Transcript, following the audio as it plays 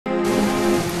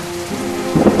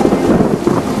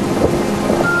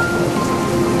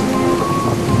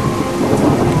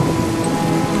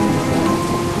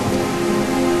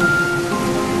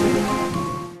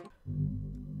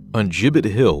On Gibbet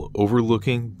Hill,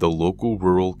 overlooking the local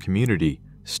rural community,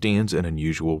 stands an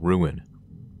unusual ruin.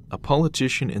 A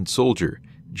politician and soldier,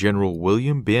 General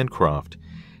William Bancroft,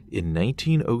 in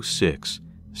 1906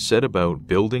 set about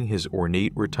building his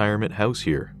ornate retirement house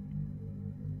here.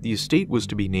 The estate was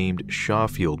to be named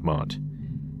Shawfieldmont.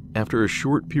 After a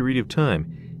short period of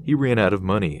time, he ran out of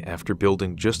money after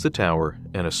building just the tower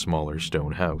and a smaller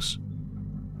stone house.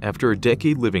 After a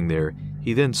decade living there,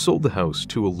 he then sold the house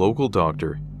to a local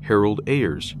doctor, Harold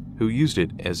Ayers, who used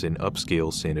it as an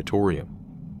upscale sanatorium.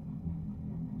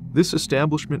 This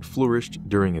establishment flourished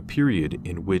during a period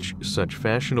in which such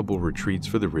fashionable retreats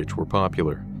for the rich were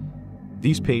popular.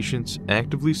 These patients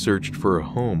actively searched for a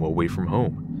home away from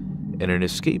home and an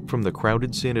escape from the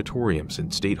crowded sanatoriums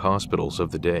and state hospitals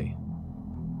of the day.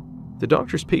 The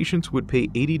doctor's patients would pay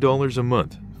 $80 a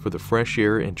month for the fresh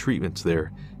air and treatments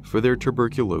there for their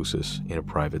tuberculosis in a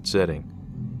private setting.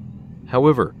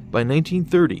 However, by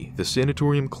 1930, the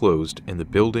sanatorium closed and the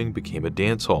building became a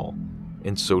dance hall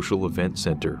and social event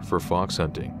center for fox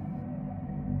hunting.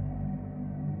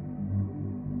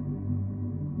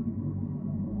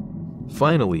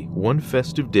 Finally, one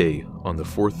festive day on the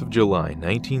 4th of July,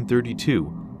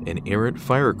 1932, an errant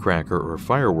firecracker or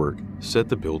firework set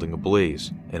the building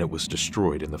ablaze, and it was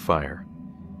destroyed in the fire.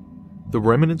 The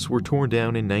remnants were torn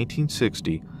down in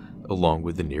 1960, along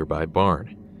with the nearby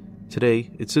barn.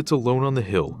 Today, it sits alone on the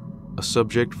hill, a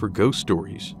subject for ghost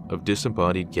stories of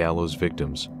disembodied gallows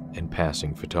victims and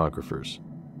passing photographers.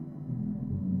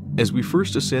 As we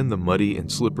first ascend the muddy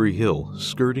and slippery hill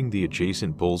skirting the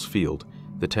adjacent Bulls Field,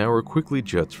 the tower quickly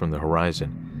juts from the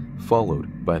horizon,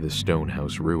 followed by the stone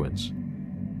house ruins.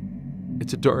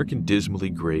 It's a dark and dismally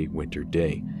gray winter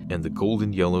day, and the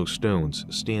golden yellow stones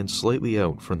stand slightly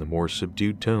out from the more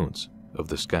subdued tones of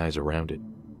the skies around it.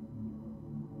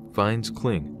 Vines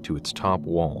cling to its top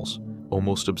walls,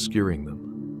 almost obscuring them.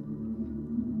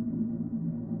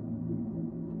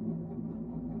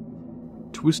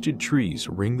 Twisted trees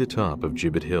ring the top of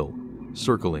Gibbet Hill,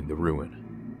 circling the ruin.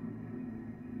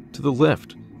 To the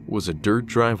left was a dirt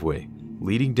driveway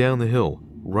leading down the hill,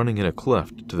 running in a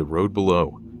cleft to the road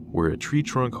below, where a tree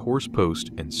trunk horse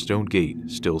post and stone gate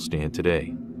still stand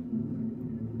today.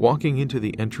 Walking into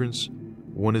the entrance,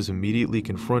 one is immediately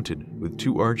confronted with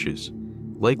two arches,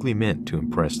 likely meant to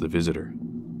impress the visitor.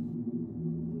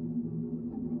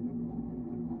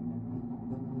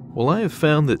 While I have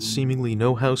found that seemingly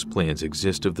no house plans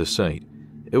exist of the site,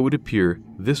 it would appear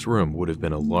this room would have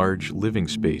been a large living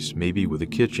space, maybe with a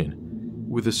kitchen,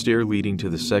 with a stair leading to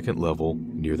the second level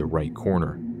near the right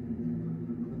corner.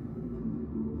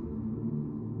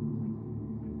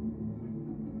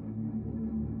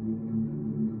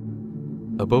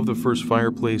 Above the first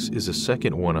fireplace is a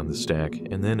second one on the stack,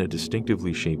 and then a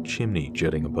distinctively shaped chimney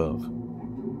jutting above.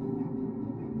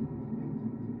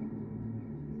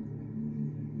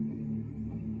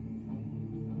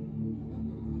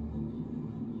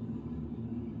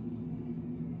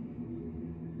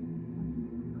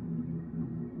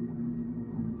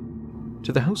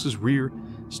 To the house's rear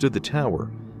stood the tower,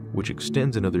 which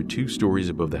extends another 2 stories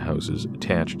above the house's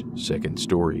attached second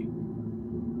story.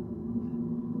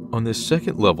 On this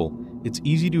second level, it's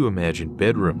easy to imagine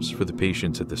bedrooms for the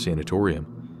patients at the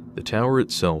sanatorium. The tower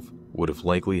itself would have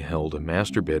likely held a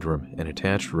master bedroom and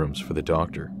attached rooms for the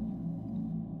doctor.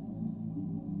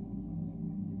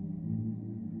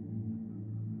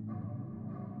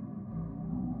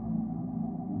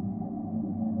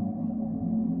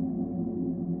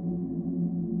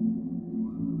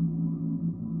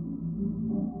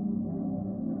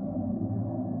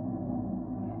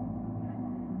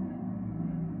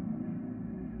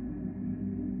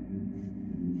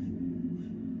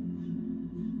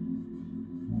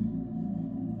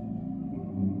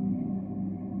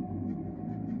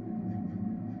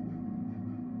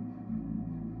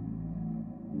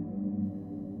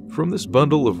 From this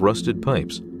bundle of rusted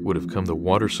pipes would have come the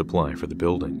water supply for the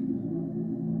building.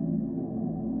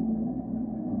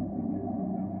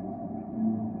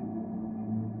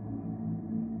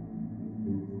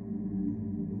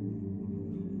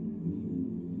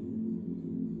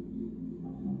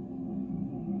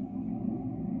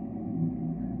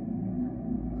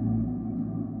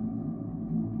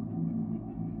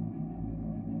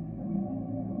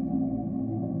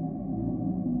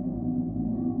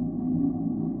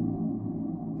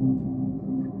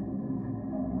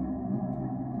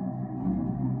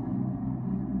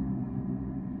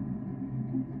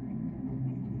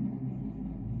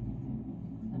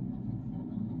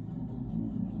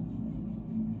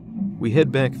 We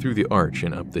head back through the arch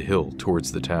and up the hill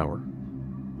towards the tower.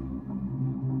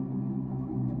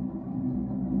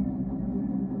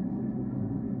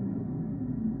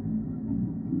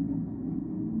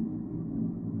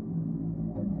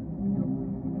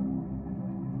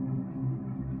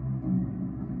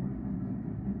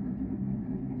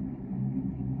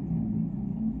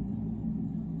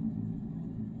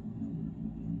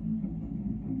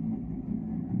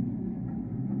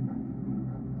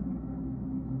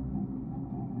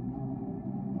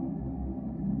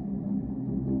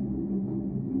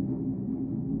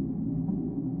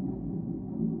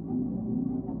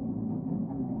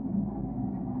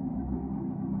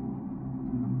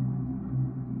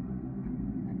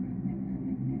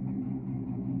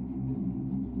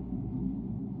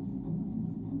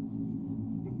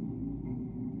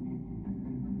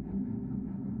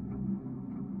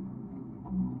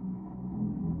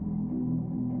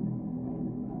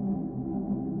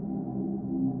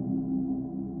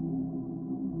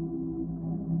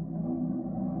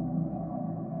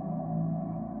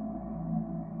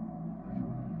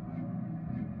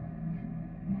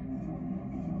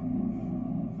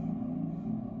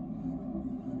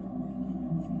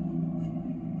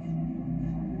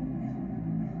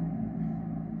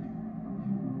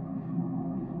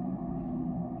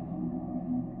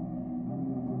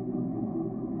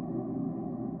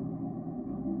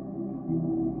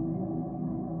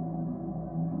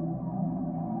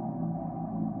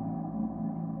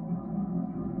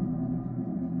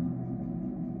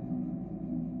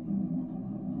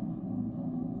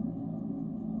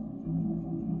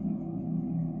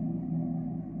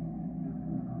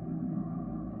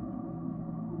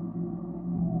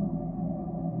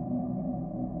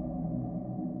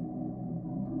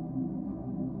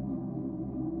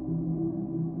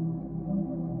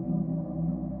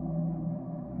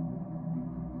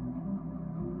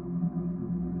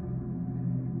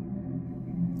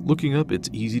 Looking up, it's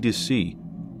easy to see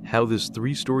how this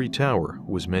 3-story tower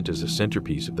was meant as a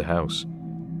centerpiece of the house.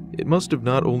 It must have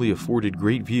not only afforded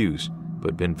great views,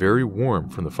 but been very warm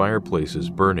from the fireplaces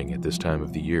burning at this time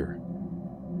of the year.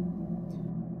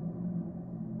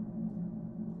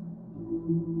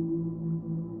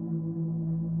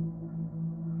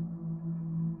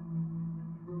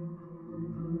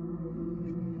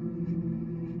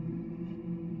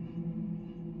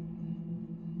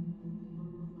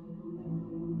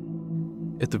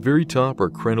 At the very top are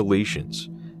crenellations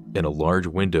and a large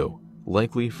window,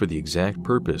 likely for the exact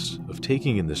purpose of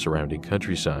taking in the surrounding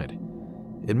countryside.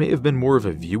 It may have been more of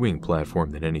a viewing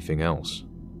platform than anything else.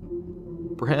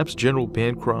 Perhaps General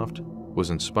Bancroft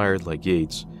was inspired like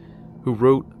Yeats, who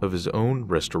wrote of his own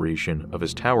restoration of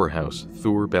his tower house,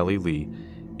 Thur Ballylee,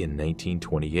 in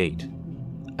 1928.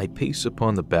 I pace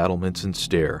upon the battlements and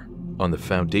stare on the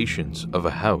foundations of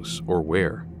a house or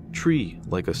where tree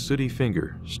like a sooty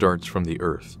finger starts from the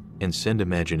earth, and send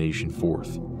imagination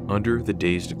forth under the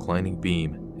day's declining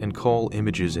beam, and call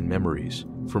images and memories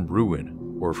from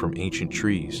ruin or from ancient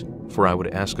trees, for I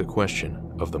would ask a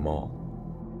question of them all.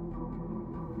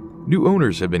 New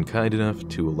owners have been kind enough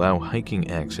to allow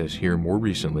hiking access here more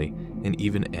recently, and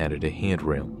even added a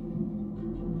handrail.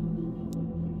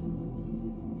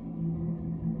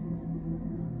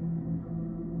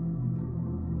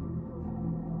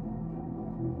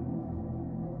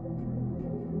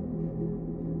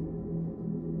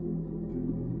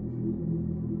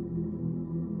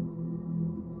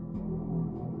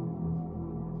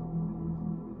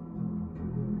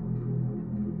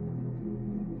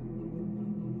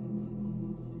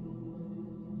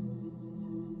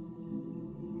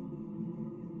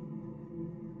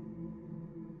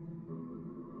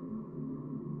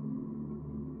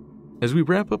 As we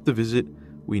wrap up the visit,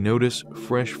 we notice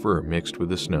fresh fur mixed with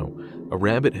the snow. A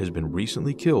rabbit has been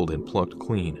recently killed and plucked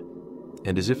clean,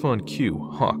 and as if on cue,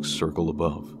 hawks circle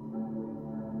above.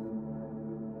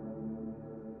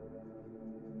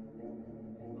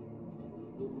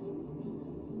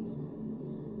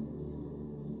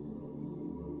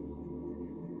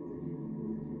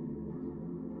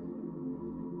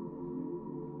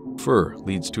 Fur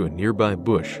leads to a nearby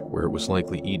bush where it was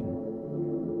likely eaten.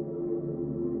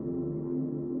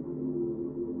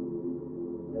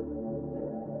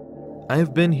 I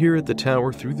have been here at the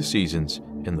tower through the seasons,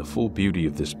 and the full beauty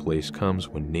of this place comes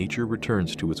when nature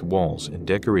returns to its walls and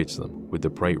decorates them with the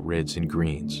bright reds and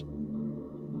greens.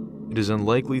 It is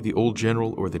unlikely the old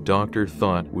general or the doctor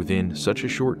thought within such a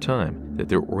short time that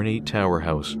their ornate tower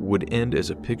house would end as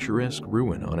a picturesque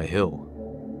ruin on a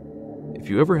hill. If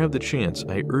you ever have the chance,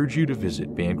 I urge you to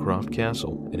visit Bancroft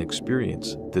Castle and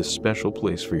experience this special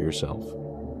place for yourself.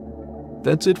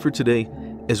 That's it for today.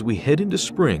 As we head into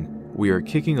spring, we are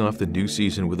kicking off the new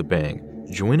season with a bang.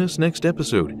 Join us next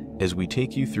episode as we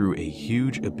take you through a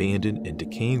huge, abandoned, and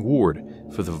decaying ward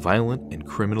for the violent and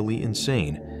criminally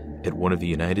insane at one of the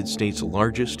United States'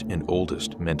 largest and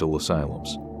oldest mental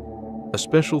asylums. A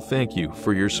special thank you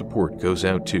for your support goes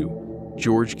out to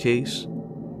George Case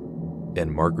and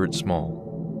Margaret Small.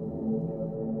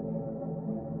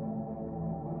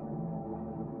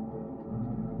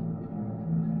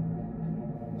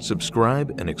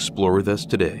 Subscribe and explore with us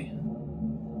today.